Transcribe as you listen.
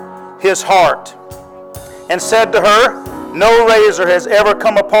his heart, and said to her, No razor has ever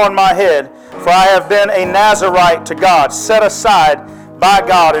come upon my head, for I have been a Nazarite to God, set aside by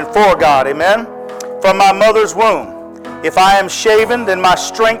God and for God. Amen. From my mother's womb. If I am shaven, then my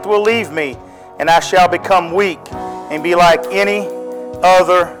strength will leave me, and I shall become weak and be like any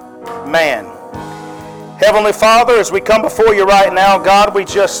other man. Heavenly Father, as we come before you right now, God, we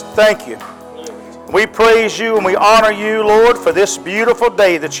just thank you. We praise you and we honor you, Lord, for this beautiful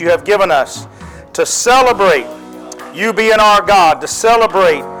day that you have given us to celebrate you being our God, to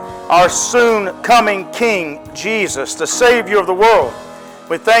celebrate our soon-coming King, Jesus, the Savior of the world.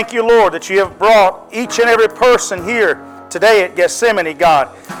 We thank you, Lord, that you have brought each and every person here today at Gethsemane,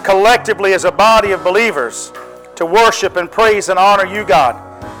 God, collectively as a body of believers to worship and praise and honor you, God,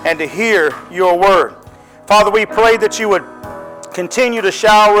 and to hear your word. Father, we pray that you would continue to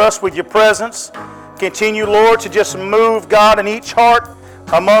shower us with your presence. Continue, Lord, to just move, God, in each heart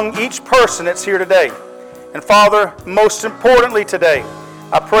among each person that's here today. And Father, most importantly today,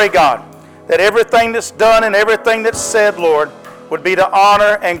 I pray, God, that everything that's done and everything that's said, Lord, would be to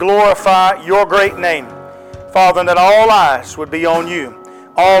honor and glorify your great name. Father, and that all eyes would be on you.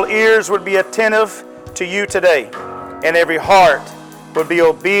 All ears would be attentive to you today. And every heart would be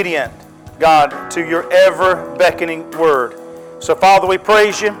obedient, God, to your ever-beckoning word. So, Father, we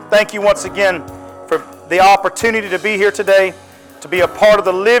praise you. Thank you once again for the opportunity to be here today, to be a part of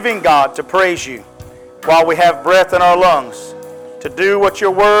the living God, to praise you while we have breath in our lungs, to do what your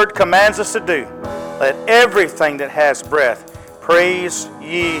word commands us to do. Let everything that has breath praise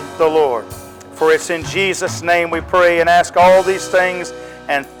ye the Lord. For it's in Jesus' name we pray and ask all these things,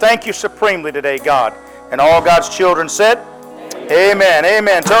 and thank you supremely today, God. And all God's children said, Amen.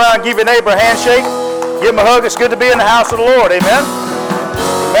 Amen. Turn around and give your neighbor a handshake. Give him a hug. It's good to be in the house of the Lord. Amen.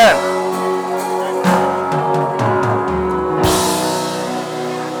 Amen.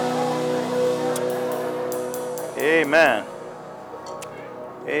 Amen.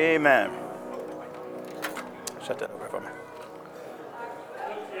 Amen. Shut that over for me.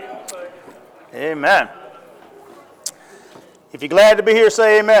 Amen. If you're glad to be here,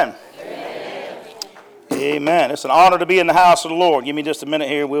 say amen. Amen. Amen. It's an honor to be in the house of the Lord. Give me just a minute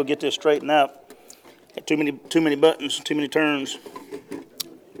here. We'll get this straightened out. Got too many buttons, too many turns.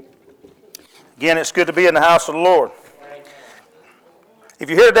 Again, it's good to be in the house of the Lord. If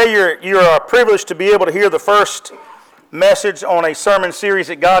you're here today, you're privileged to be able to hear the first message on a sermon series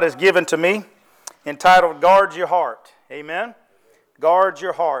that God has given to me, entitled Guard Your Heart. Amen? Guard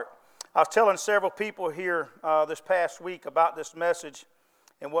your heart. I was telling several people here this past week about this message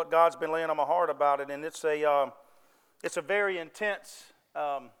and what God's been laying on my heart about it, and it's a very intense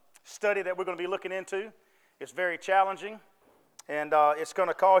study that we're going to be looking into. It's very challenging, and it's going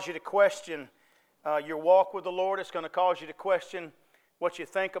to cause you to question your walk with the Lord. It's going to cause you to question what you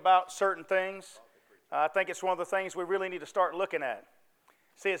think about certain things. I think it's one of the things we really need to start looking at.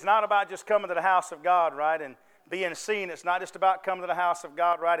 See, it's not about just coming to the house of God, right, and being seen. It's not just about coming to the house of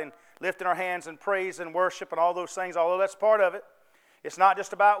God, right, and lifting our hands in praise and worship and all those things, although that's part of it. It's not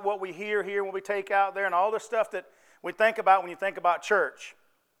just about what we hear here, what we take out there, and all the stuff that we think about when you think about church.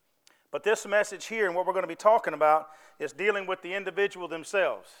 But this message here and what we're going to be talking about is dealing with the individual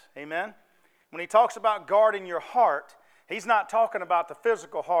themselves. Amen? When he talks about guarding your heart, he's not talking about the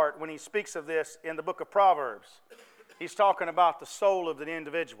physical heart when he speaks of this in the book of Proverbs. He's talking about the soul of the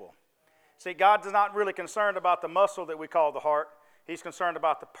individual. See, God's not really concerned about the muscle that we call the heart. He's concerned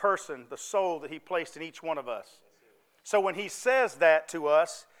about the person, the soul that he placed in each one of us. So when he says that to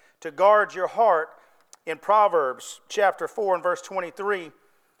us, to guard your heart, in Proverbs chapter 4 and verse 23,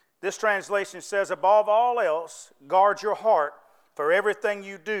 this translation says, above all else, guard your heart, for everything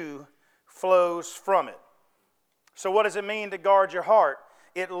you do flows from it. So what does it mean to guard your heart?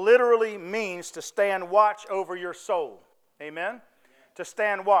 It literally means to stand watch over your soul. Amen? To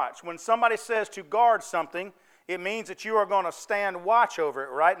stand watch. When somebody says to guard something, it means that you are going to stand watch over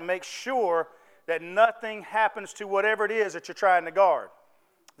it, right? And make sure that nothing happens to whatever it is that you're trying to guard.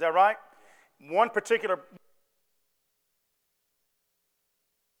 Is that right? One particular...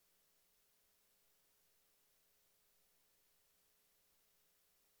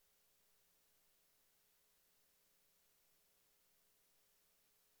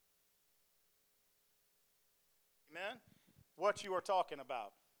 Amen? What you are talking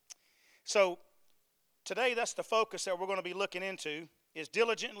about. So, today that's the focus that we're going to be looking into, is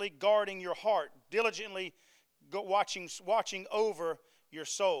diligently guarding your heart, diligently watching over your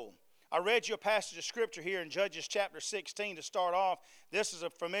soul. I read you a passage of scripture here in Judges chapter 16 to start off. This is a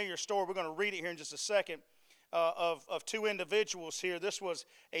familiar story. We're going to read it here in just a second of two individuals here. This was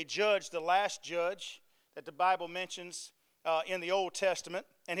a judge, the last judge that the Bible mentions in the Old Testament,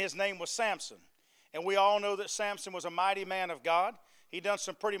 and his name was Samson. And we all know that Samson was a mighty man of God. He done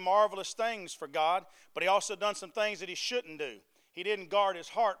some pretty marvelous things for God, but he also done some things that he shouldn't do. He didn't guard his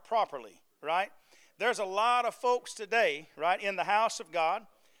heart properly, right? There's a lot of folks today, right, in the house of God.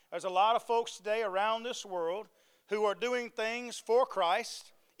 There's a lot of folks today around this world who are doing things for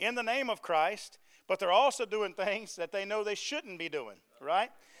Christ, in the name of Christ, but they're also doing things that they know they shouldn't be doing,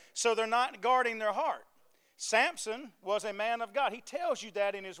 right? So they're not guarding their heart. Samson was a man of God. He tells you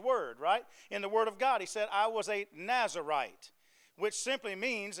that in his word, right? In the word of God, he said, I was a Nazarite, which simply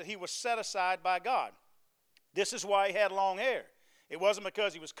means that he was set aside by God. This is why he had long hair. It wasn't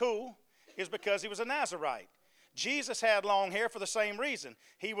because he was cool. It was because he was a Nazarite. Jesus had long hair for the same reason.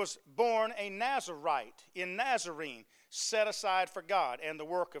 He was born a Nazarite, in Nazarene, set aside for God and the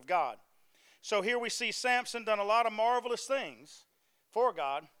work of God. So here we see Samson done a lot of marvelous things for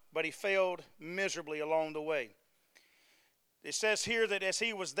God, but he failed miserably along the way. It says here that as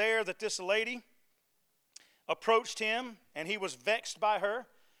he was there, that this lady approached him, and he was vexed by her.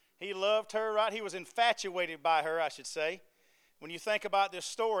 He loved her, right? He was infatuated by her, I should say. When you think about this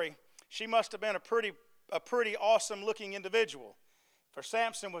story, she must have been a pretty awesome-looking individual, for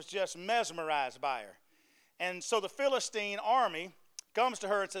Samson was just mesmerized by her. And so the Philistine army comes to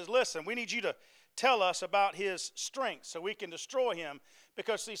her and says, listen, we need you to tell us about his strength so we can destroy him.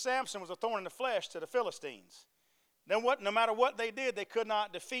 Because, see, Samson was a thorn in the flesh to the Philistines. Then no matter what they did, they could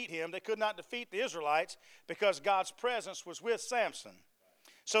not defeat him. They could not defeat the Israelites because God's presence was with Samson.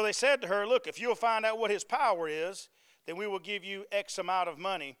 So they said to her, look, if you'll find out what his power is, then we will give you X amount of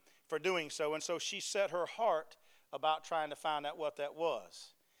money for doing so. And so she set her heart about trying to find out what that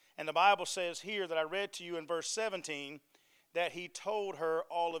was. And the Bible says here that I read to you in verse 17 that he told her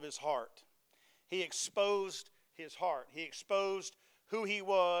all of his heart. He exposed his heart. He exposed who he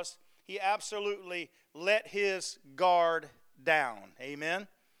was. He absolutely let his guard down. Amen?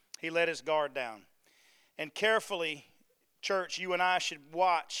 He let his guard down. And carefully, church, you and I should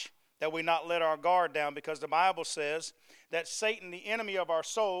watch that we not let our guard down, because the Bible says that Satan, the enemy of our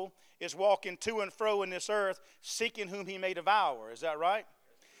soul, is walking to and fro in this earth, seeking whom he may devour. Is that right?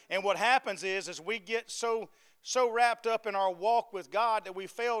 And what happens is we get so wrapped up in our walk with God that we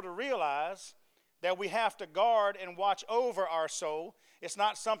fail to realize that we have to guard and watch over our soul. It's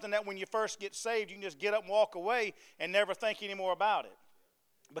not something that when you first get saved, you can just get up and walk away and never think any more about it.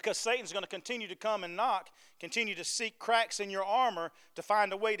 Because Satan's going to continue to come and knock, continue to seek cracks in your armor to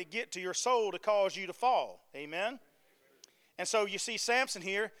find a way to get to your soul to cause you to fall. Amen? And so you see Samson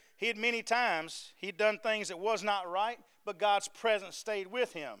here, he had many times, he'd done things that was not right, but God's presence stayed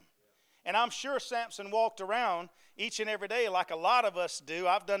with him. And I'm sure Samson walked around each and every day like a lot of us do.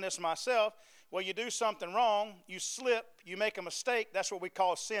 I've done this myself. Well, you do something wrong, you slip, you make a mistake. That's what we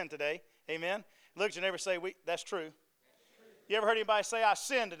call sin today. Amen? Look at your neighbor and say, that's true. You ever heard anybody say, I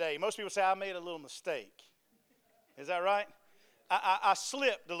sinned today? Most people say, I made a little mistake. Is that right? I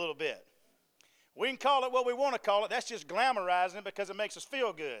slipped a little bit. We can call it what we want to call it. That's just glamorizing it because it makes us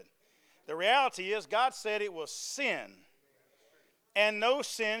feel good. The reality is God said it was sin. And no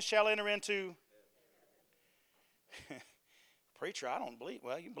sin shall enter into... Preacher, I don't believe.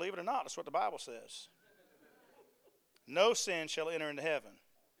 Well, you can believe it or not. That's what the Bible says. No sin shall enter into heaven.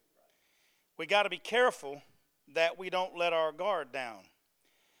 We got to be careful that we don't let our guard down.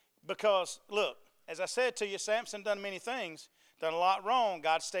 Because, look, as I said to you, Samson done many things, done a lot wrong.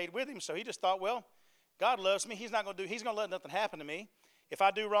 God stayed with him, so he just thought, well, God loves me. He's going to let nothing happen to me. If I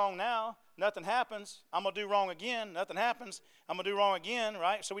do wrong now, nothing happens. I'm going to do wrong again. Nothing happens. I'm going to do wrong again,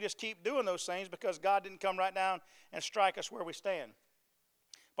 right? So we just keep doing those things because God didn't come right down and strike us where we stand.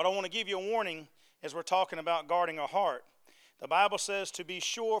 But I want to give you a warning as we're talking about guarding our heart. The Bible says to be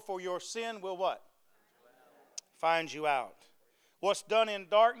sure, for your sin will what? Find you out. What's done in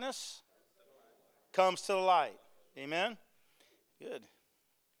darkness comes to the light. Amen? Good.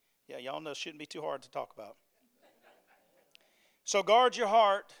 Yeah, y'all know it shouldn't be too hard to talk about. So guard your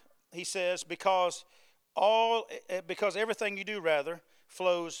heart, he says, because everything you do,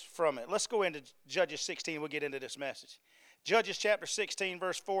 flows from it. Let's go into Judges 16. We'll get into this message. Judges chapter 16,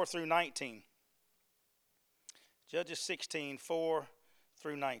 verse 4 through 19. Judges 16, 4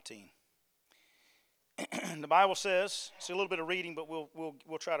 through 19. The Bible says, it's a little bit of reading, but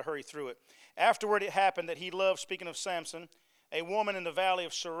we'll try to hurry through it. Afterward it happened that he loved, speaking of Samson, a woman in the valley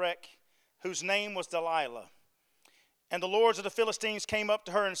of Sorek, whose name was Delilah. And the lords of the Philistines came up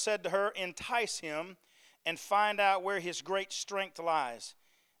to her and said to her, entice him and find out where his great strength lies,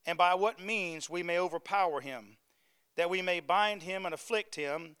 and by what means we may overpower him, that we may bind him and afflict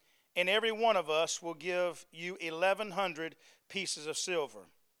him, and every one of us will give you 1,100 pieces of silver.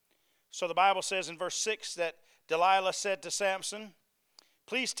 So the Bible says in verse 6 that Delilah said to Samson,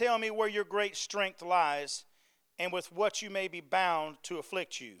 "Please tell me where your great strength lies, and with what you may be bound to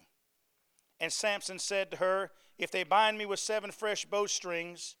afflict you." And Samson said to her, "If they bind me with 7 fresh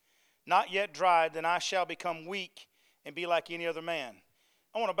bowstrings, not yet dried, then I shall become weak and be like any other man."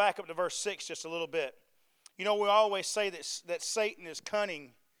 I want to back up to verse 6 just a little bit. You know, we always say that Satan is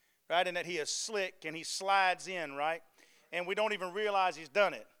cunning, right, and that he is slick and he slides in, right, and we don't even realize he's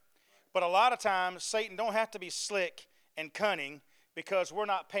done it. But a lot of times, Satan don't have to be slick and cunning because we're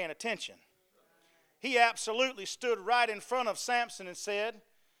not paying attention. He absolutely stood right in front of Samson and said,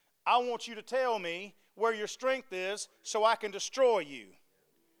 "I want you to tell me where your strength is so I can destroy you."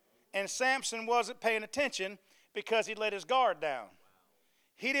 And Samson wasn't paying attention because he let his guard down.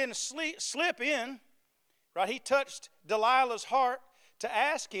 He didn't slip in, right? He touched Delilah's heart to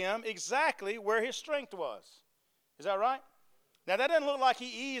ask him exactly where his strength was. Is that right? Now, that doesn't look like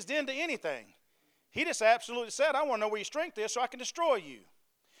he eased into anything. He just absolutely said, "I want to know where your strength is so I can destroy you."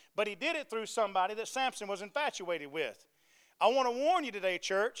 But he did it through somebody that Samson was infatuated with. I want to warn you today,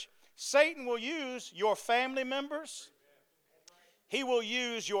 church, Satan will use your family members. He will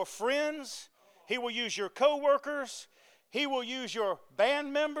use your friends. He will use your co-workers. He will use your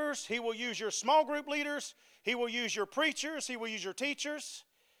band members. He will use your small group leaders. He will use your preachers. He will use your teachers.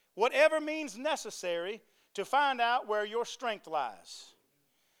 Whatever means necessary to find out where your strength lies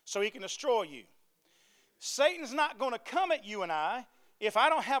so he can destroy you. Satan's not going to come at you and I. If I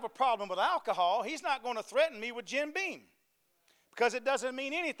don't have a problem with alcohol, he's not going to threaten me with Jim Beam because it doesn't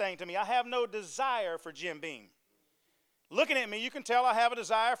mean anything to me. I have no desire for Jim Beam. Looking at me, you can tell I have a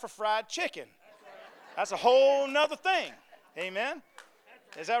desire for fried chicken. That's a whole nother thing. Amen?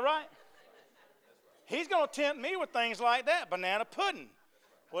 Is that right? He's going to tempt me with things like that, banana pudding,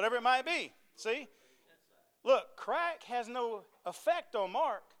 whatever it might be. See? Look, crack has no effect on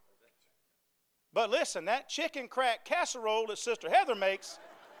Mark. But listen, that chicken crack casserole that Sister Heather makes,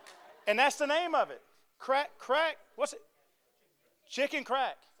 and that's the name of it. Crack, what's it? Chicken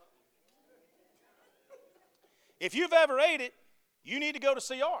crack. If you've ever ate it, you need to go to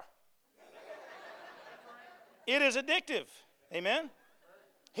CR. It is addictive. Amen?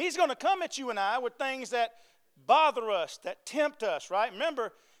 He's going to come at you and I with things that bother us, that tempt us, right?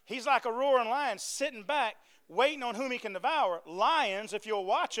 Remember, he's like a roaring lion sitting back, waiting on whom he can devour. Lions, if you'll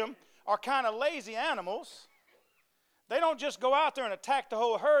watch them, are kind of lazy animals. They don't just go out there and attack the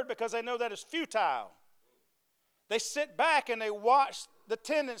whole herd because they know that is futile. They sit back and they watch the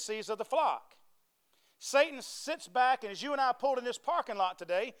tendencies of the flock. Satan sits back, and as you and I pulled in this parking lot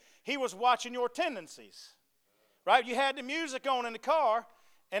today, he was watching your tendencies. Right? You had the music on in the car,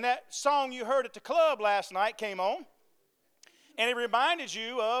 and that song you heard at the club last night came on, and it reminded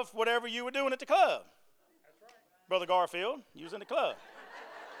you of whatever you were doing at the club. That's right. Brother Garfield, you was in the club.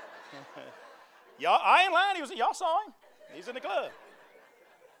 Y'all, I ain't lying. Y'all saw him. He's in the club.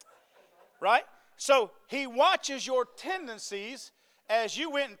 Right? So he watches your tendencies as you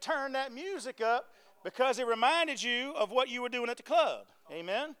went and turned that music up because it reminded you of what you were doing at the club.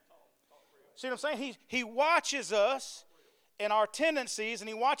 Amen? See what I'm saying? He watches us and our tendencies, and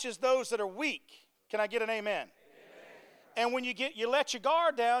he watches those that are weak. Can I get an amen? Amen. And when you let your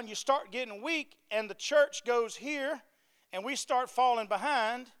guard down, you start getting weak, and the church goes here, and we start falling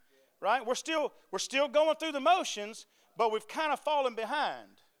behind. Right? We're still going through the motions, but we've kind of fallen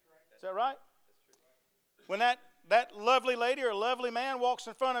behind. Is that right? When that lovely lady or lovely man walks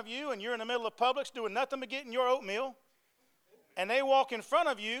in front of you and you're in the middle of Publix doing nothing but getting your oatmeal, and they walk in front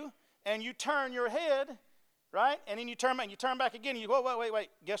of you and you turn your head, right? And then you turn back again and you go, wait.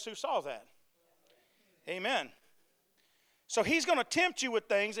 Guess who saw that? Amen. So he's going to tempt you with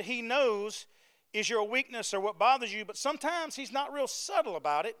things that he knows is your weakness or what bothers you, but sometimes he's not real subtle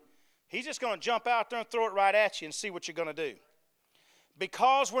about it. He's just going to jump out there and throw it right at you and see what you're going to do.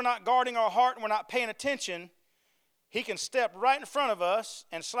 Because we're not guarding our heart and we're not paying attention, he can step right in front of us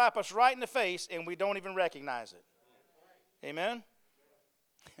and slap us right in the face and we don't even recognize it. Amen?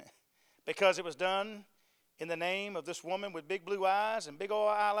 Because it was done in the name of this woman with big blue eyes and big old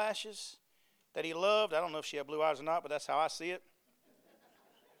eyelashes that he loved. I don't know if she had blue eyes or not, but that's how I see it.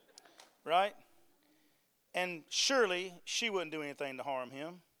 Right? And surely she wouldn't do anything to harm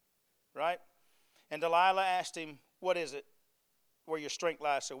him. Right? And Delilah asked him, "What is it where your strength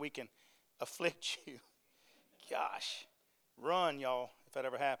lies so we can afflict you?" Gosh, run, y'all, if that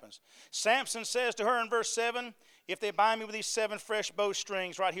ever happens. Samson says to her in verse 7, "If they bind me with these 7 fresh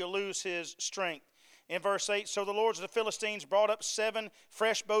bowstrings," right, he'll lose his strength. In verse 8, "So the lords of the Philistines brought up 7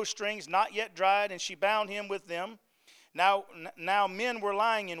 fresh bowstrings, not yet dried, and she bound him with them. Now men were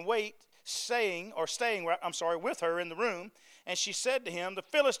lying in wait, staying with her in the room. And she said to him, 'The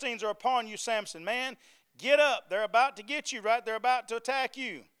Philistines are upon you, Samson. Man, Get up. They're about to get you, right? They're about to attack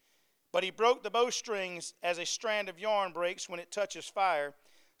you. But he broke the bowstrings as a strand of yarn breaks when it touches fire,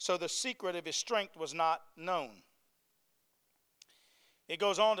 so the secret of his strength was not known. It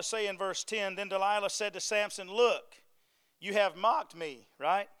goes on to say in verse 10, then Delilah said to Samson, look, you have mocked me,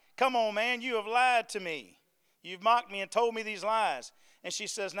 right? Come on, man, you have lied to me. You've mocked me and told me these lies. And she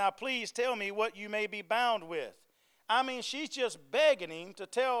says, now please tell me what you may be bound with. I mean, she's just begging him to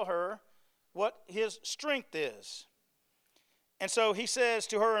tell her what his strength is. And so he says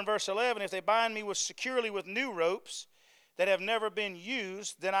to her in verse 11, if they bind me securely with new ropes that have never been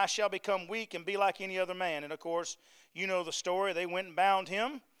used, then I shall become weak and be like any other man. And of course, you know the story. They went and bound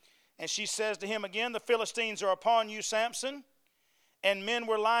him. And she says to him again, the Philistines are upon you, Samson. And men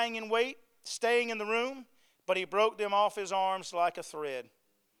were lying in wait, staying in the room, but he broke them off his arms like a thread.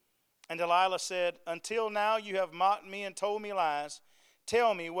 And Delilah said, until now you have mocked me and told me lies.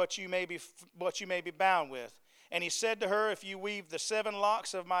 Tell me what you may be bound with. And he said to her, if you weave the 7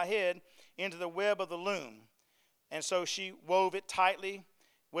 locks of my head into the web of the loom. And so she wove it tightly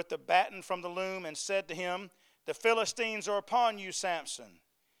with the batten from the loom and said to him, the Philistines are upon you, Samson.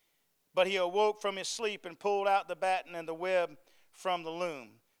 But he awoke from his sleep and pulled out the batten and the web from the loom.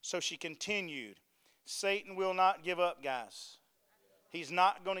 So she continued. Satan will not give up, guys. He's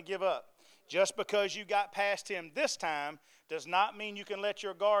not going to give up. Just because you got past him this time does not mean you can let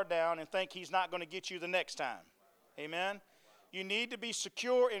your guard down and think he's not going to get you the next time. Amen. You need to be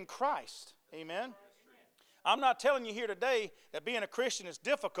secure in Christ. Amen. I'm not telling you here today that being a Christian is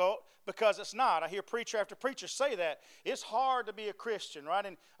difficult, because it's not. I hear preacher after preacher say that. It's hard to be a Christian, right?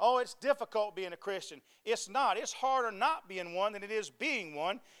 And, it's difficult being a Christian. It's not. It's harder not being one than it is being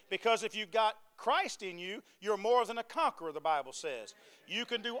one, because if you've got Christ in you, you're more than a conqueror, the Bible says. You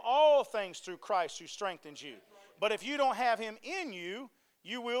can do all things through Christ who strengthens you. But if you don't have him in you,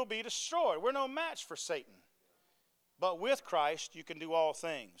 you will be destroyed. We're no match for Satan. But with Christ, you can do all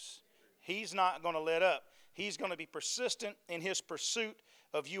things. He's not going to let up. He's going to be persistent in his pursuit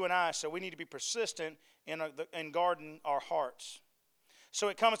of you and I. So we need to be persistent in guarding our hearts. So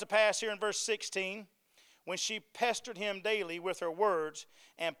it comes to pass here in verse 16, when she pestered him daily with her words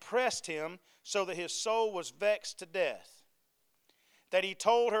and pressed him so that his soul was vexed to death, that he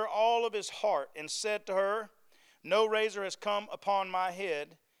told her all of his heart and said to her, no razor has come upon my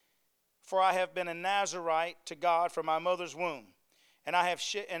head, for I have been a Nazarite to God from my mother's womb. And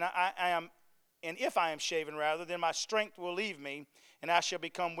if I am shaven, then my strength will leave me, and I shall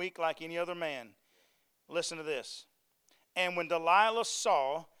become weak like any other man. Listen to this. And when Delilah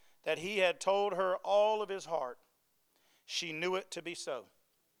saw that he had told her all of his heart, she knew it to be so.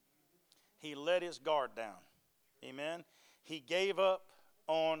 He let his guard down. Amen. He gave up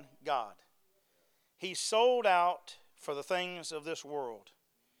on God. He sold out for the things of this world.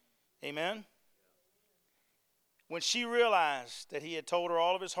 Amen. When she realized that he had told her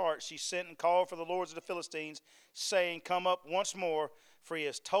all of his heart, she sent and called for the lords of the Philistines, saying, come up once more, for he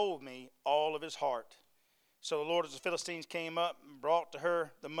has told me all of his heart. So the lords of the Philistines came up and brought to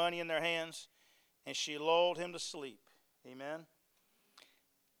her the money in their hands, and she lulled him to sleep. Amen.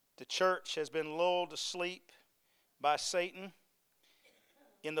 The church has been lulled to sleep by Satan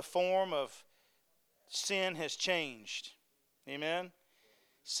in the form of sin has changed. Amen.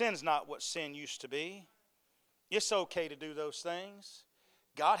 Sin's not what sin used to be. It's okay to do those things.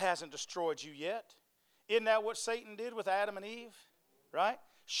 God hasn't destroyed you yet. Isn't that what Satan did with Adam and Eve? Right?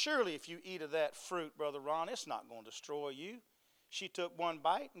 Surely if you eat of that fruit, Brother Ron, it's not going to destroy you. She took one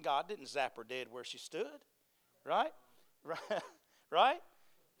bite and God didn't zap her dead where she stood. Right? Right?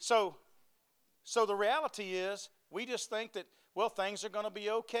 So the reality is we just think that, things are going to be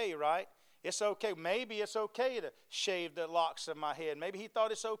okay, right? It's okay. Maybe it's okay to shave the locks of my head. Maybe he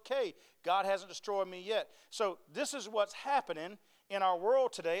thought it's okay. God hasn't destroyed me yet. So this is what's happening in our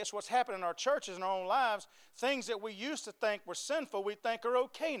world today. It's what's happening in our churches and our own lives. Things that we used to think were sinful, we think are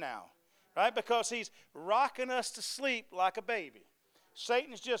okay now, right? Because he's rocking us to sleep like a baby.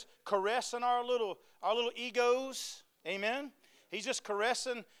 Satan's just caressing our little egos. Amen. He's just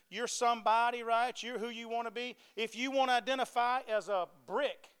caressing, you're somebody, right? You're who you want to be. If you want to identify as a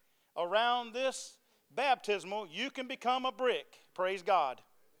brick around this baptismal, you can become a brick. Praise God.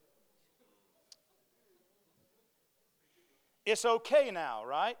 It's okay now,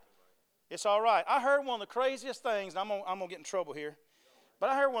 right? It's all right. I heard one of the craziest things, and I'm gonna get in trouble here, but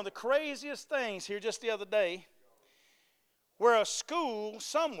I heard one of the craziest things here just the other day, where a school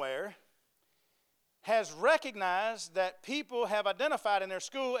somewhere has recognized that people have identified in their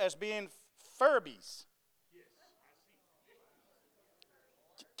school as being Furbies.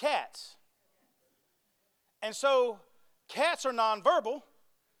 Cats. And so cats are nonverbal,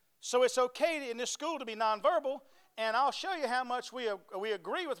 So it's okay in this school to be nonverbal, and I'll show you how much we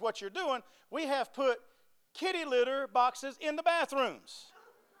agree with what you're doing. We have put kitty litter boxes in the bathrooms.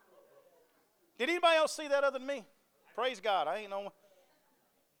 Did anybody else see that other than me? Praise God. I ain't no.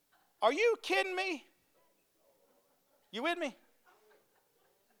 Are you kidding me? You with me?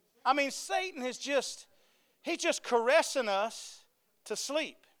 I mean, Satan is he's just caressing us to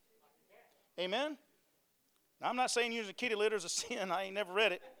sleep. Amen? Now, I'm not saying using kitty litter is a sin. I ain't never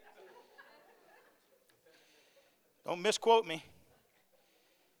read it. Don't misquote me.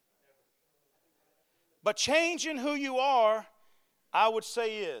 But changing who you are, I would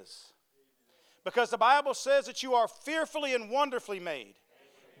say is. Because the Bible says that you are fearfully and wonderfully made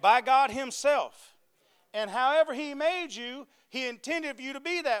by God himself. And however he made you, he intended for you to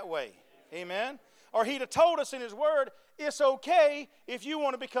be that way. Amen? Or he'd have told us in his word, it's okay if you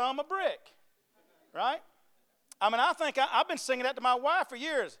want to become a brick. Right? I mean, I think I've been singing that to my wife for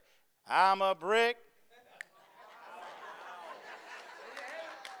years. I'm a brick.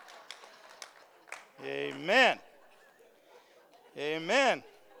 Amen. Amen.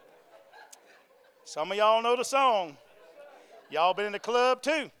 Some of y'all know the song. Y'all been in the club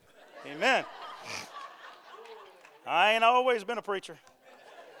too. Amen. I ain't always been a preacher.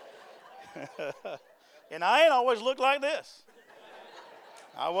 And I ain't always looked like this.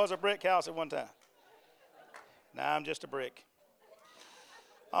 I was a brick house at one time. Now I'm just a brick.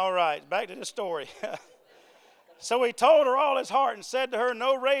 All right, back to the story. So he told her all his heart and said to her,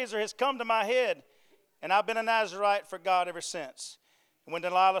 no razor has come to my head, and I've been a Nazarite for God ever since. And when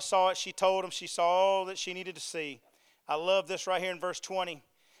Delilah saw it, she told him she saw all that she needed to see. I love this right here in verse 20.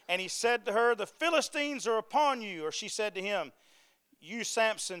 And he said to her, the Philistines are upon you. Or she said to him, you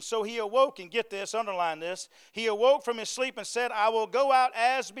Samson. So he awoke, and get this, underline this. He awoke from his sleep and said, I will go out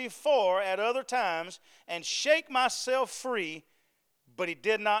as before at other times and shake myself free. But he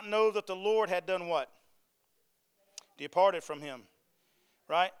did not know that the Lord had done what? Departed from him.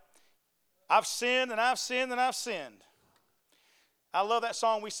 Right? I've sinned and I've sinned and I've sinned. I love that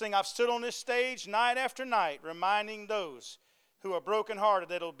song we sing. I've stood on this stage night after night reminding those who are brokenhearted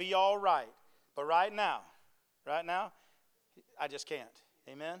that it'll be all right. But right now, I just can't.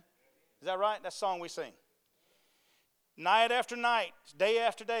 Amen? Is that right? That song we sing. Night after night, day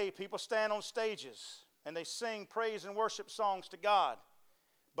after day, people stand on stages and they sing praise and worship songs to God.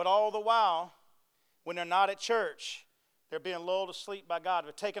 But all the while, when they're not at church, they're being lulled to sleep by God.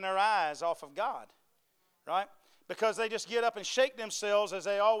 They're taking their eyes off of God. Right? Because they just get up and shake themselves as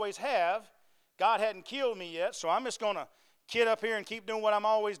they always have. God hadn't killed me yet, so I'm just going to get up here and keep doing what I'm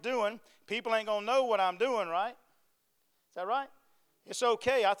always doing. People ain't going to know what I'm doing, right? Is that right? It's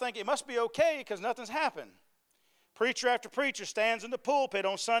okay. I think it must be okay because nothing's happened. Preacher after preacher stands in the pulpit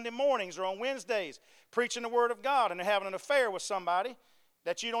on Sunday mornings or on Wednesdays preaching the Word of God, and they're having an affair with somebody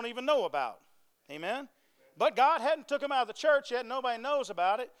that you don't even know about. Amen? But God hadn't took them out of the church yet. Nobody knows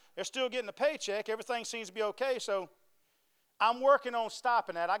about it. They're still getting a paycheck. Everything seems to be okay. So I'm working on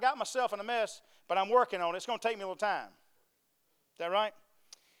stopping that. I got myself in a mess, but I'm working on it. It's going to take me a little time. Is that right?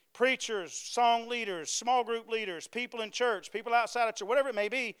 Preachers, song leaders, small group leaders, people in church, people outside of church, whatever it may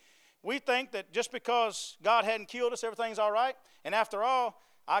be, we think that just because God hadn't killed us, everything's all right. And after all,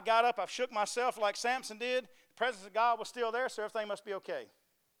 I got up, I shook myself like Samson did. The presence of God was still there, so everything must be okay.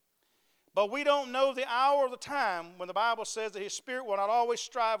 But we don't know the hour or the time when the Bible says that his spirit will not always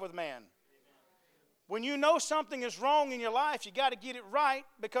strive with man. When you know something is wrong in your life, you got to get it right,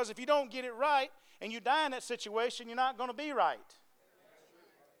 because if you don't get it right and you die in that situation, you're not going to be right.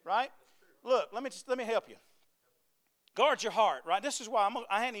 Right? Look, let me help you. Guard your heart, right? This is why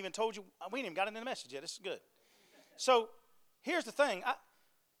I hadn't even told you, we ain't even got into the message yet. This is good. So here's the thing.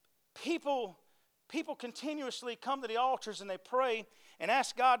 People continuously come to the altars and they pray and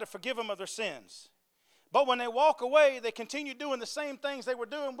ask God to forgive them of their sins. But when they walk away, they continue doing the same things they were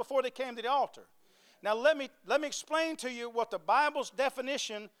doing before they came to the altar. Now let me explain to you what the Bible's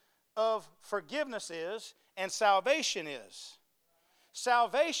definition of forgiveness is and salvation is.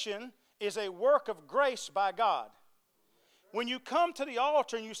 Salvation is a work of grace by God. When you come to the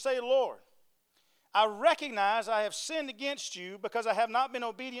altar and you say, Lord, I recognize I have sinned against you because I have not been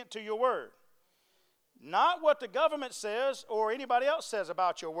obedient to your word. Not what the government says or anybody else says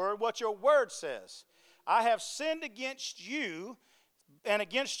about your word, what your word says. I have sinned against you and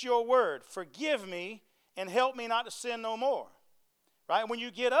against your word. Forgive me and help me not to sin no more. Right? When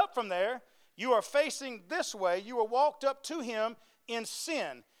you get up from there, you are facing this way. You are walked up to him in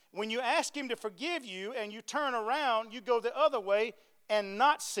sin. When you ask him to forgive you and you turn around, you go the other way and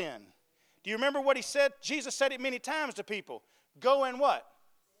not sin. Do you remember what he said? Jesus said it many times to people. Go and what?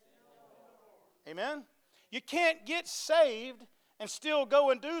 Amen? You can't get saved and still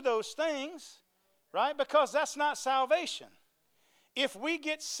go and do those things, right? Because that's not salvation. If we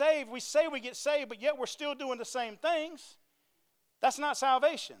get saved, we say we get saved, but yet we're still doing the same things, that's not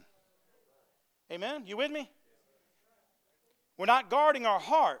salvation. Amen? You with me? We're not guarding our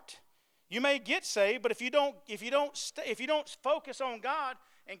heart. You may get saved, but if you don't focus on God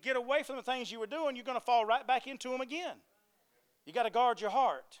and get away from the things you were doing, you're going to fall right back into them again. You got to guard your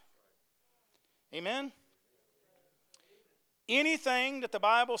heart. Amen? Anything that the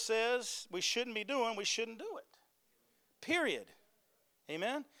Bible says we shouldn't be doing, we shouldn't do it. Period.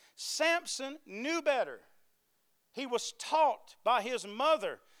 Amen? Samson knew better. He was taught by his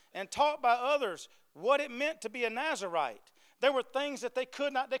mother and taught by others what it meant to be a Nazirite. There were things that they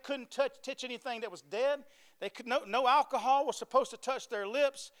couldn't touch anything that was dead. No alcohol was supposed to touch their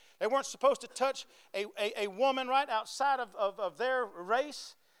lips. They weren't supposed to touch a woman right outside of their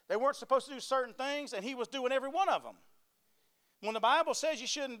race. They weren't supposed to do certain things, and he was doing every one of them. When the Bible says you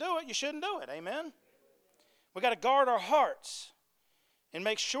shouldn't do it, you shouldn't do it. Amen? We've got to guard our hearts and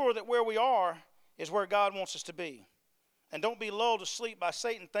make sure that where we are is where God wants us to be. And don't be lulled to sleep by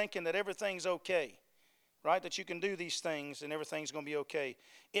Satan thinking that everything's okay, right? That you can do these things and everything's going to be okay.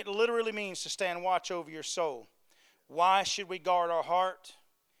 It literally means to stand watch over your soul. Why should we guard our heart?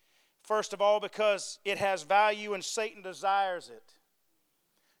 First of all, because it has value and Satan desires it.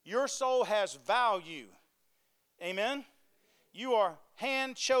 Your soul has value. Amen? You are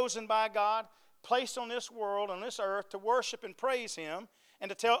hand chosen by God, placed on this world, on this earth, to worship and praise Him and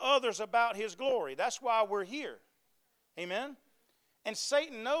to tell others about His glory. That's why we're here. Amen? And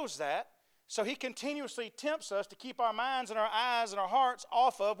Satan knows that, so he continuously tempts us to keep our minds and our eyes and our hearts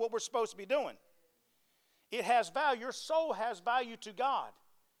off of what we're supposed to be doing. It has value. Your soul has value to God.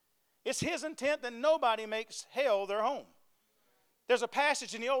 It's His intent that nobody makes hell their home. There's a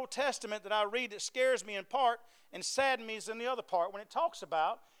passage in the Old Testament that I read that scares me in part and saddens me in the other part when it talks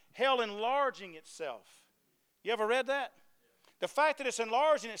about hell enlarging itself. You ever read that? The fact that it's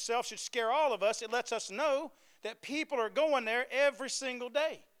enlarging itself should scare all of us. It lets us know that people are going there every single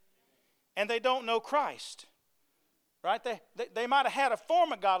day, and they don't know Christ. Right? They might have had a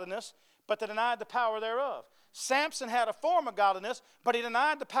form of godliness, but they denied the power thereof. Samson had a form of godliness, but he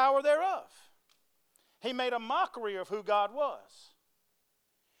denied the power thereof. He made a mockery of who God was.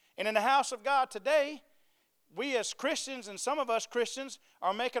 And in the house of God today, we as Christians, and some of us Christians,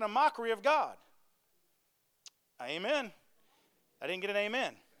 are making a mockery of God. Amen. I didn't get an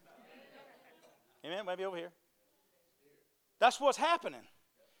amen. Amen. Maybe over here. That's what's happening.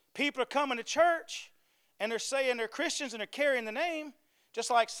 People are coming to church, and they're saying they're Christians, and they're carrying the name, just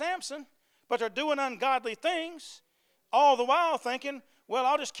like Samson, but they're doing ungodly things, all the while thinking, well,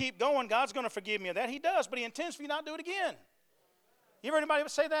 I'll just keep going. God's going to forgive me of that. He does, but He intends for you not to do it again. You ever anybody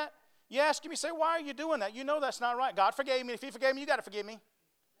say that? You ask him, you say, why are you doing that? You know that's not right. God forgave me. If He forgave me, you got to forgive me.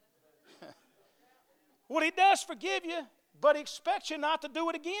 Well, He does forgive you, but He expects you not to do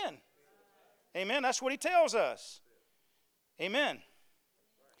it again. Amen. That's what He tells us. Amen.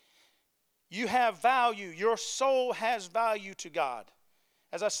 You have value. Your soul has value to God.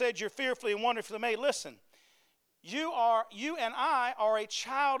 As I said, you're fearfully and wonderfully made. Listen, you and I are a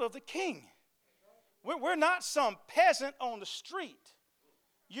child of the King. We're not some peasant on the street.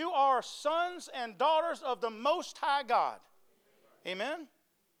 You are sons and daughters of the Most High God. Amen?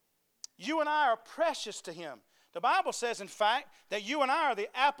 You and I are precious to Him. The Bible says, in fact, that you and I are the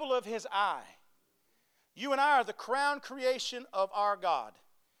apple of His eye. You and I are the crown creation of our God.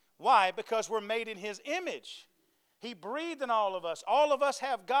 Why? Because we're made in His image. He breathed in all of us. All of us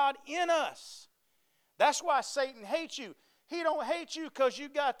have God in us. That's why Satan hates you. He don't hate you because you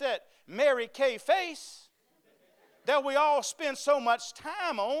got that Mary Kay face that we all spend so much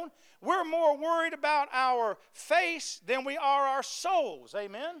time on. We're more worried about our face than we are our souls.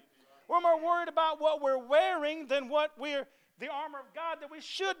 Amen? We're more worried about what we're wearing than the armor of God that we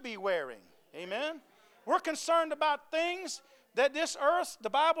should be wearing. Amen? We're concerned about things that this earth, the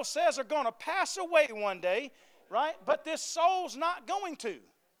Bible says, are going to pass away one day, right? But this soul's not going to,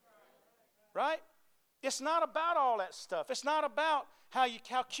 right? It's not about all that stuff. It's not about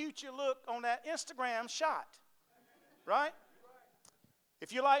how cute you look on that Instagram shot, right?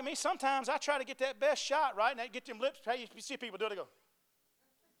 If you're like me, sometimes I try to get that best shot, right? And get them lips. You see people do it, they go.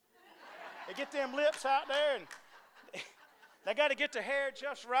 They get them lips out there, and they got to get their hair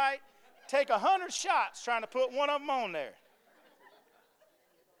just right. Take 100 shots trying to put one of them on there.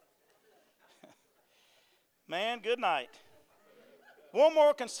 Man, good night. One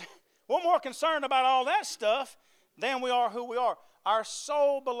more concerned about all that stuff than we are who we are. Our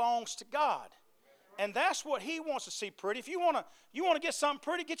soul belongs to God. And that's what He wants to see pretty. If you want to get something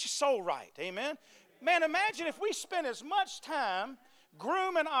pretty, get your soul right. Amen. Man, imagine if we spent as much time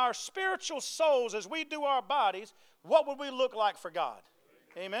grooming our spiritual souls as we do our bodies, what would we look like for God?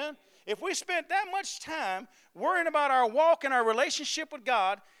 Amen? If we spent that much time worrying about our walk and our relationship with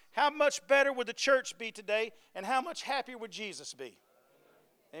God, how much better would the church be today, and how much happier would Jesus be?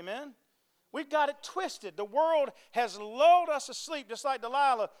 Amen? We've got it twisted. The world has lulled us asleep, just like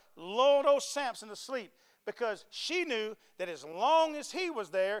Delilah lulled old Samson to sleep, because she knew that as long as he was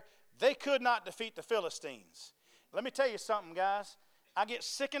there, they could not defeat the Philistines. Let me tell you something, guys. I get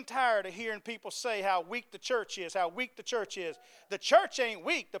sick and tired of hearing people say how weak the church is, how weak the church is. The church ain't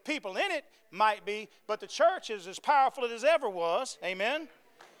weak. The people in it might be, but the church is as powerful as it ever was. Amen?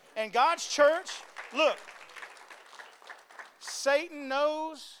 And God's church, look, Satan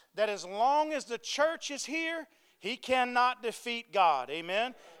knows that as long as the church is here, he cannot defeat God.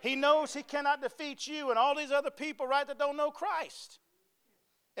 Amen? He knows he cannot defeat you and all these other people, right, that don't know Christ.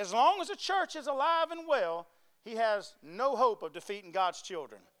 As long as the church is alive and well, he has no hope of defeating God's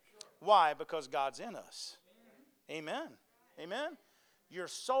children. Why? Because God's in us. Amen. Amen. Your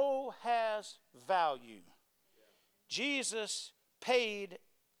soul has value. Jesus paid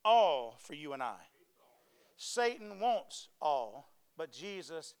all for you and I. Satan wants all, but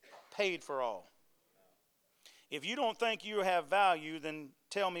Jesus paid for all. If you don't think you have value, then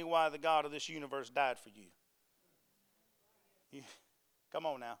tell me why the God of this universe died for you. Come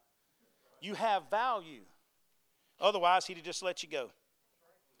on now. You have value. Otherwise, he'd have just let you go.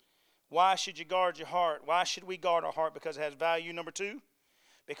 Why should you guard your heart? Why should we guard our heart? Because it has value. Number 2,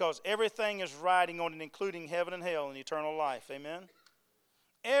 because everything is riding on it, including heaven and hell and eternal life. Amen?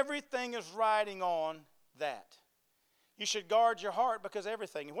 Everything is riding on that. You should guard your heart because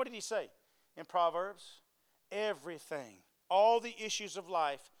everything. And what did he say in Proverbs? Everything. All the issues of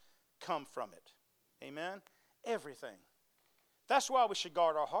life come from it. Amen? Everything. That's why we should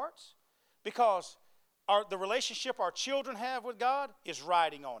guard our hearts, because the relationship our children have with God is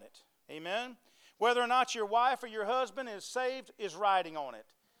riding on it. Amen? Whether or not your wife or your husband is saved is riding on it.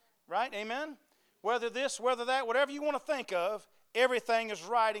 Right? Amen? Whether this, whether that, whatever you want to think of, everything is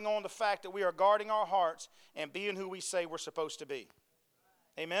riding on the fact that we are guarding our hearts and being who we say we're supposed to be.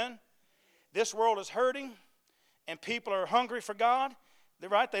 Amen? This world is hurting, and people are hungry for God.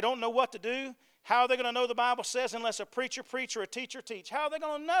 Right? They don't know what to do. How are they going to know the Bible says unless a preacher preach or a teacher teach? How are they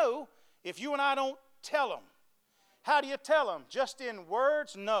going to know if you and I don't tell them? How do you tell them? Just in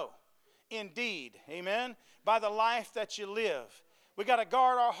words? No. In deed. Amen? By the life that you live. We got to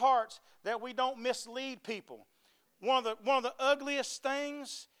guard our hearts that we don't mislead people. One of the ugliest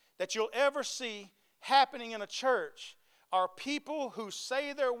things that you'll ever see happening in a church are people who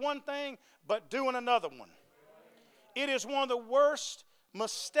say they're one thing but doing another one. It is one of the worst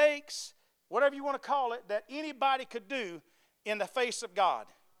mistakes, whatever you want to call it, that anybody could do in the face of God,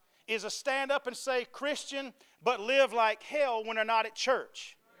 is to stand up and say Christian but live like hell when they're not at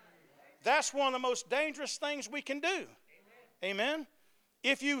church. That's one of the most dangerous things we can do. Amen?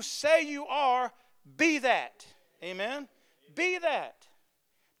 If you say you are, be that. Amen? Be that.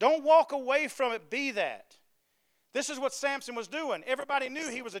 Don't walk away from it, be that. This is what Samson was doing. Everybody knew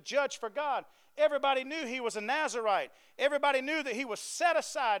he was a judge for God. Everybody knew he was a Nazarite. Everybody knew that he was set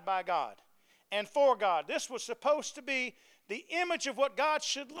aside by God and for God. This was supposed to be the image of what God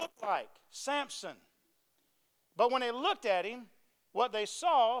should look like, Samson. But when they looked at him, what they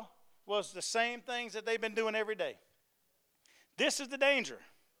saw was the same things that they've been doing every day. This is the danger.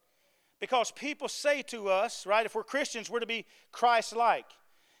 Because people say to us, right, if we're Christians, we're to be Christ-like.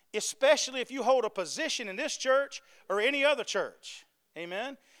 Especially if you hold a position in this church or any other church.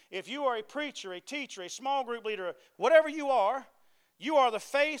 Amen? If you are a preacher, a teacher, a small group leader, whatever you are the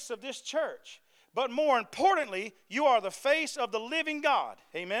face of this church. But more importantly, you are the face of the living God.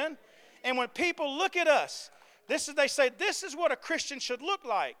 Amen? And when people look at us, they say, this is what a Christian should look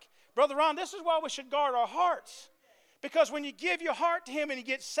like. Brother Ron, this is why we should guard our hearts. Because when you give your heart to him and you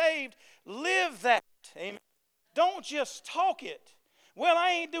get saved, live that. Amen? Don't just talk it. Well,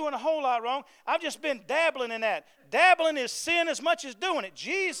 I ain't doing a whole lot wrong. I've just been dabbling in that. Dabbling is sin as much as doing it.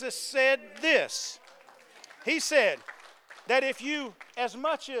 Jesus said this. He said that if you as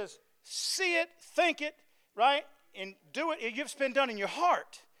much as see it, think it, right, and do it, it's been done in your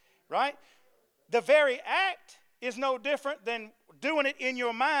heart, right? The very act is no different than doing it in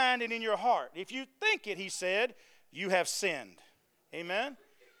your mind and in your heart. If you think it, he said, you have sinned. Amen?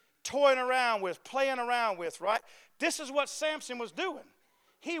 Toying around with, playing around with, right? This is what Samson was doing.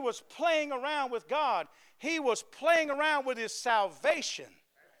 He was playing around with God. He was playing around with his salvation.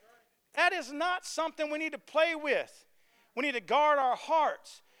 That is not something we need to play with. We need to guard our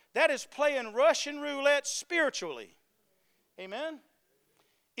hearts. That is playing Russian roulette spiritually. Amen?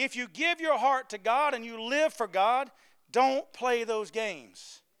 If you give your heart to God and you live for God, don't play those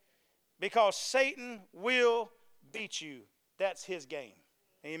games. Because Satan will beat you. That's his game.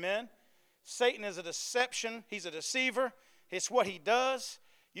 Amen? Satan is a deception. He's a deceiver. It's what he does.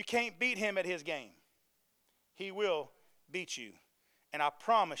 You can't beat him at his game. He will beat you. And I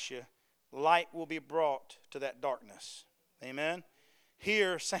promise you, light will be brought to that darkness. Amen?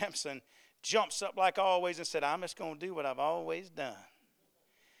 Here, Samson jumps up like always and said, I'm just going to do what I've always done.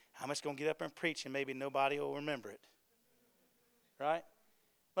 I'm just going to get up and preach and maybe nobody will remember it. Right?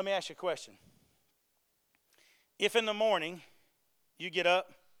 Let me ask you a question. If in the morning you get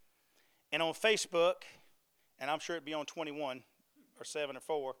up and on Facebook, and I'm sure it'd be on 21 or 7 or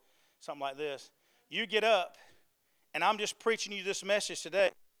 4, something like this, you get up and I'm just preaching you this message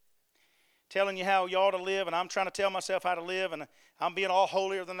today, telling you how you ought to live, and I'm trying to tell myself how to live, and I'm being all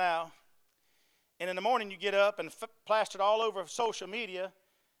holier than thou. And in the morning you get up and plastered all over social media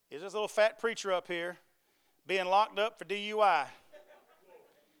is this little fat preacher up here being locked up for DUI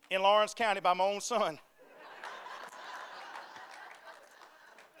in Lawrence County by my own son.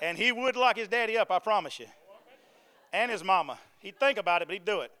 And he would lock his daddy up, I promise you. And his mama. He'd think about it, but he'd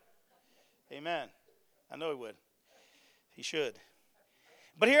do it. Amen. I know he would. He should.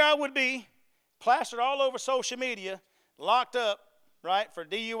 But here I would be, plastered all over social media, locked up, right, for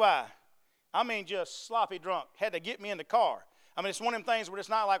DUI. I mean, just sloppy drunk. Had to get me in the car. I mean, it's one of them things where it's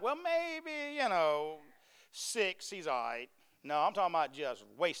not like, well, maybe, 6, he's all right. No, I'm talking about just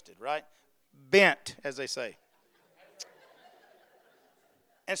wasted, right? Bent, as they say.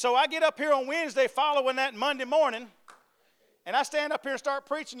 And so I get up here on Wednesday following that Monday morning, and I stand up here and start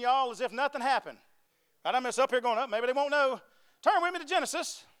preaching y'all as if nothing happened. Right? I'm just up here going, up. Maybe they won't know. Turn with me to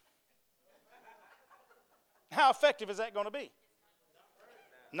Genesis. How effective is that going to be?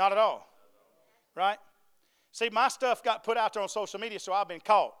 Not at all. Right? See, my stuff got put out there on social media, so I've been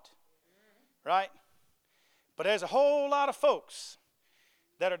caught. Right? But there's a whole lot of folks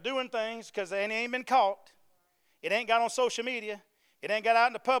that are doing things because they ain't been caught. It ain't got on social media. It ain't got out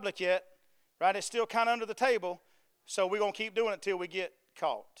in the public yet. Right? It's still kind of under the table. So we're going to keep doing it till we get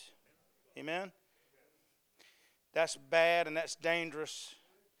caught. Amen? That's bad and that's dangerous.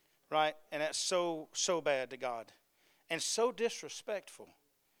 Right? And that's so bad to God. And so disrespectful.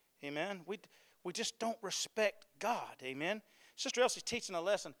 Amen? We just don't respect God. Amen? Sister Elsie's teaching a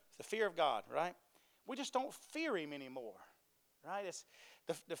lesson, the fear of God, right? We just don't fear him anymore. Right? It's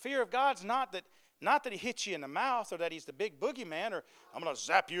the fear of God's not that he hits you in the mouth or that he's the big boogeyman or I'm going to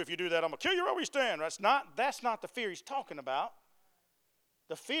zap you if you do that. I'm going to kill you where we stand. That's not the fear he's talking about.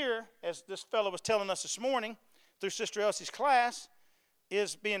 The fear, as this fellow was telling us this morning through Sister Elsie's class,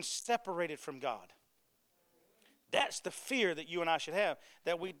 is being separated from God. That's the fear that you and I should have,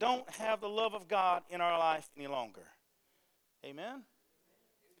 that we don't have the love of God in our life any longer. Amen?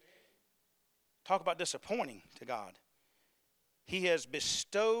 Talk about disappointing to God. He has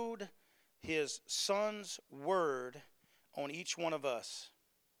bestowed his Son's word on each one of us.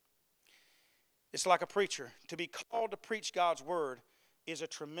 It's like a preacher. To be called to preach God's word is a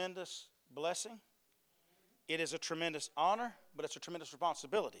tremendous blessing. It is a tremendous honor, but it's a tremendous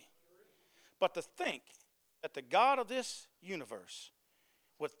responsibility. But to think that the God of this universe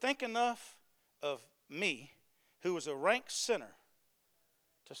would think enough of me, who is a ranked sinner,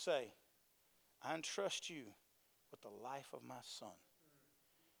 to say, I entrust you with the life of my son.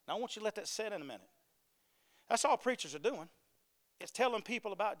 Now I want you to let that set in a minute. That's all preachers are doing. It's telling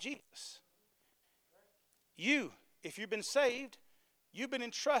people about Jesus. You, if you've been saved, you've been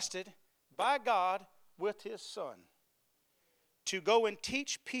entrusted by God with his son to go and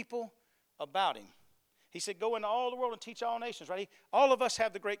teach people about him. He said, go into all the world and teach all nations, right? All of us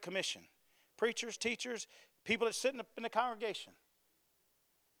have the Great Commission. Preachers, teachers, people that sit in the congregation.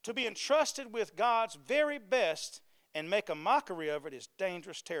 To be entrusted with God's very best and make a mockery of it is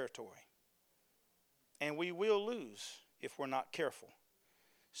dangerous territory. And we will lose if we're not careful.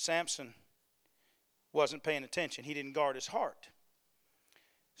 Samson wasn't paying attention. He didn't guard his heart.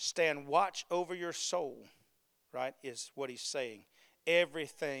 Stand watch over your soul, right, is what he's saying.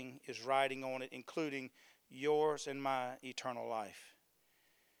 Everything is riding on it, including yours and my eternal life.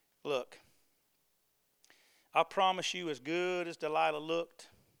 Look, I promise you, as good as Delilah looked,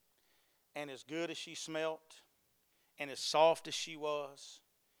 and as good as she smelt, and as soft as she was,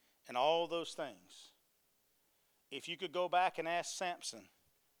 and all those things, if you could go back and ask Samson,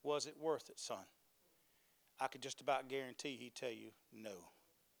 was it worth it, son? I could just about guarantee he'd tell you no.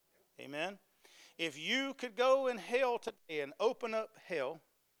 Amen? If you could go in hell today and open up hell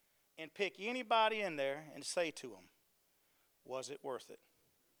and pick anybody in there and say to them, was it worth it?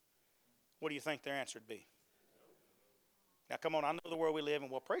 What do you think their answer would be? Now, come on, I know the world we live in.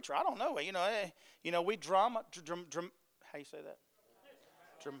 Well, preacher, I don't know. We how you say that?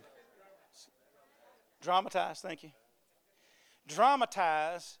 Dramatize, thank you.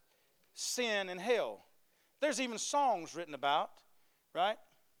 Dramatize sin and hell. There's even songs written about, right?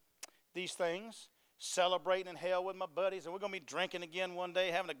 These things. Celebrating in hell with my buddies, and we're going to be drinking again one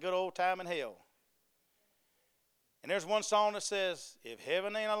day, having a good old time in hell. And there's one song that says, if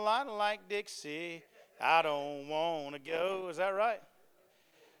heaven ain't a lot like Dixie, I don't want to go. Is that right?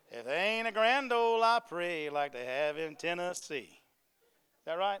 If there ain't a grand ole Opry like they have in Tennessee. Is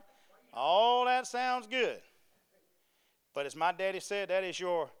that right? All that sounds good. But as my daddy said, that is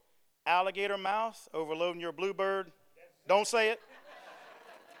your alligator mouth overloading your bluebird. Don't say it.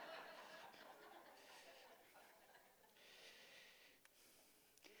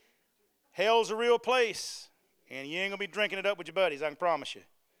 Hell's a real place, and you ain't going to be drinking it up with your buddies, I can promise you.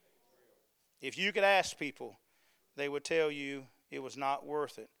 If you could ask people, they would tell you it was not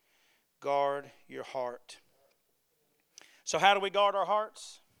worth it. Guard your heart. So how do we guard our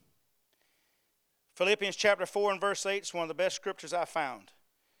hearts? Philippians chapter 4 and verse 8 is one of the best scriptures I found.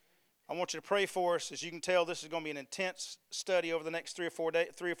 I want you to pray for us. As you can tell, this is going to be an intense study over the next 3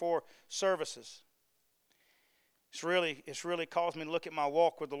 or 4 services. It's really caused me to look at my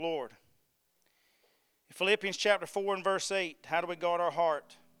walk with the Lord. Philippians chapter 4 and verse 8, how do we guard our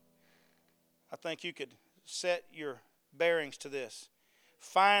heart? I think you could set your bearings to this.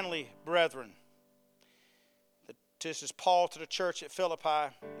 Finally, brethren, this is Paul to the church at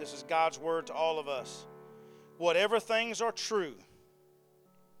Philippi. This is God's word to all of us. Whatever things are true.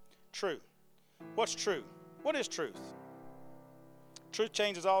 True. What's true? What is truth? Truth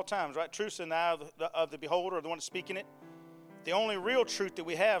changes all times, right? Truth's in the eye of the beholder, or the one speaking it. The only real truth that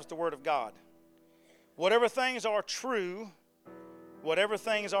we have is the word of God. Whatever things are true, whatever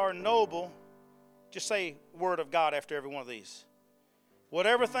things are noble, just say word of God after every one of these.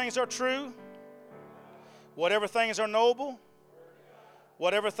 Whatever things are true, whatever things are noble,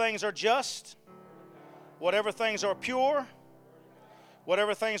 whatever things are just, whatever things are pure,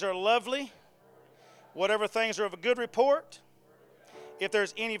 whatever things are lovely, whatever things are of a good report, if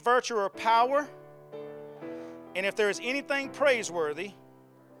there's any virtue or power, and if there is anything praiseworthy,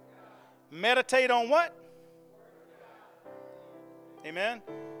 meditate on what? Amen.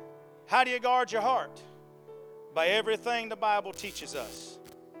 How do you guard your heart? By everything the Bible teaches us.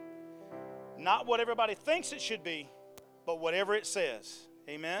 Not what everybody thinks it should be, but whatever it says.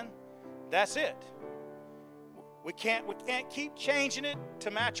 Amen. That's it. We can't keep changing it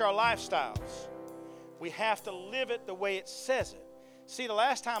to match our lifestyles. We have to live it the way it says it. See, the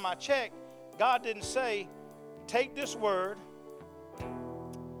last time I checked, God didn't say, take this word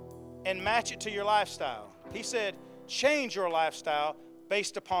and match it to your lifestyle. He said, change your lifestyle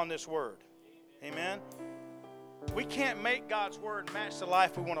based upon this word. Amen. We can't make God's word match the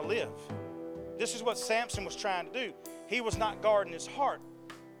life we want to live. This is what Samson was trying to do. He was not guarding his heart.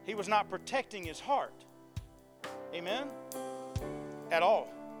 He was not protecting his heart. Amen? At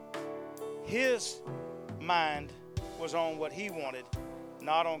all. His mind was on what he wanted,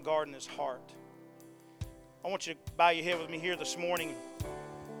 not on guarding his heart. I want you to bow your head with me here this morning.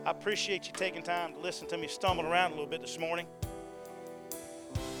 I appreciate you taking time to listen to me stumble around a little bit this morning.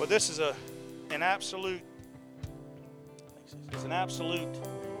 But this is an absolute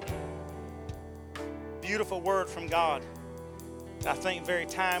beautiful word from God. I think very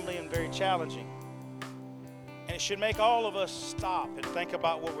timely and very challenging. And it should make all of us stop and think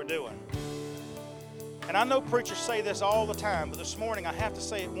about what we're doing. And I know preachers say this all the time, but this morning I have to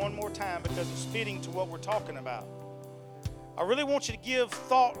say it one more time because it's fitting to what we're talking about. I really want you to give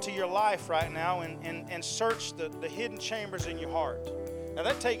thought to your life right now and search the hidden chambers in your heart. Now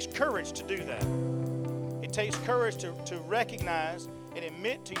that takes courage to do that. It takes courage to recognize and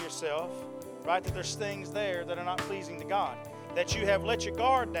admit to yourself, right, that there's things there that are not pleasing to God. That you have let your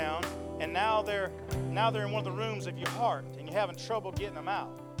guard down and now they're in one of the rooms of your heart and you're having trouble getting them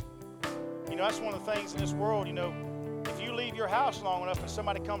out. You know, that's one of the things in this world, you know, if you leave your house long enough and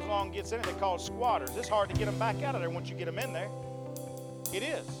somebody comes along and gets in it, they're called squatters. It's hard to get them back out of there once you get them in there. It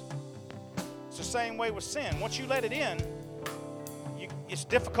is. It's the same way with sin. Once you let it in, it's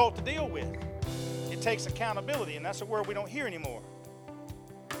difficult to deal with. It takes accountability, and that's a word we don't hear anymore.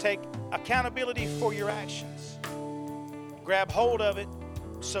 Take accountability for your actions. Grab hold of it,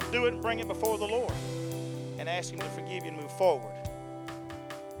 subdue it, and bring it before the Lord, and ask Him to forgive you and move forward.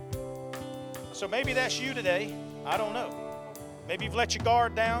 So maybe that's you today. I don't know. Maybe you've let your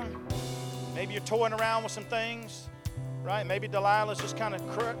guard down. Maybe you're toying around with some things, right? Maybe Delilah's just kind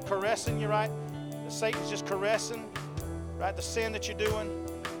of caressing you, right? Satan's just caressing, right? The sin that you're doing.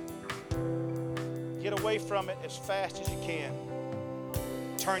 Get away from it as fast as you can.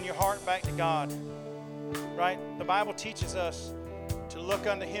 Turn your heart back to God. Right? The Bible teaches us to look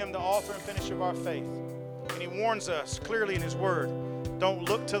unto Him, the author and finisher of our faith. And He warns us clearly in His Word, don't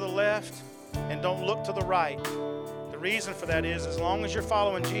look to the left and don't look to the right. The reason for that is, as long as you're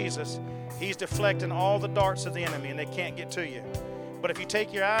following Jesus, He's deflecting all the darts of the enemy and they can't get to you. But if you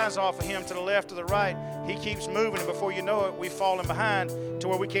take your eyes off of Him to the left or the right, He keeps moving, and before you know it, we've fallen behind to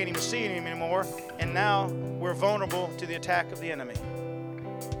where we can't even see Him anymore, and now we're vulnerable to the attack of the enemy.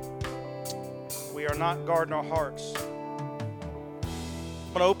 We are not guarding our hearts.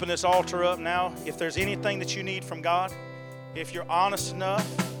 I'm going to open this altar up now. If there's anything that you need from God, if you're honest enough,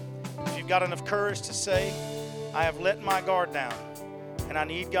 if you've got enough courage to say, I have let my guard down, and I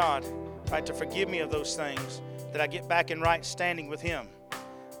need God, right, to forgive me of those things, that I get back in right standing with Him.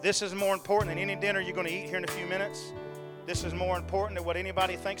 This is more important than any dinner you're going to eat here in a few minutes. This is more important than what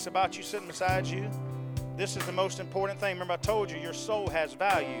anybody thinks about you sitting beside you. This is the most important thing. Remember, I told you, your soul has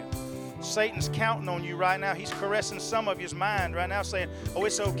value. Satan's counting on you right now. He's caressing some of your mind right now, saying, oh,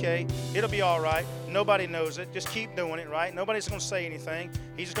 it's okay. It'll be all right. Nobody knows it. Just keep doing it, right? Nobody's going to say anything.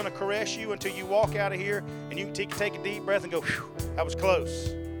 He's just going to caress you until you walk out of here and you can take a deep breath and go, whew, that was close.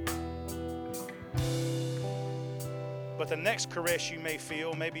 But the next caress you may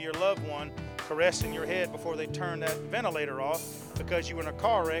feel, maybe your loved one caressing your head before they turn that ventilator off because you were in a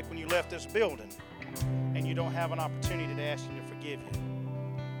car wreck when you left this building and you don't have an opportunity to ask Him to forgive you.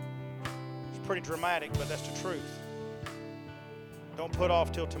 It's pretty dramatic, but that's the truth. Don't put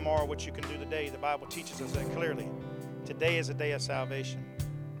off till tomorrow what you can do today. The Bible teaches us that clearly. Today is a day of salvation.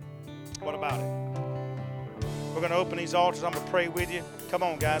 What about it? We're going to open these altars. I'm going to pray with you. Come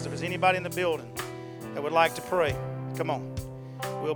on, guys. If there's anybody in the building that would like to pray, come on.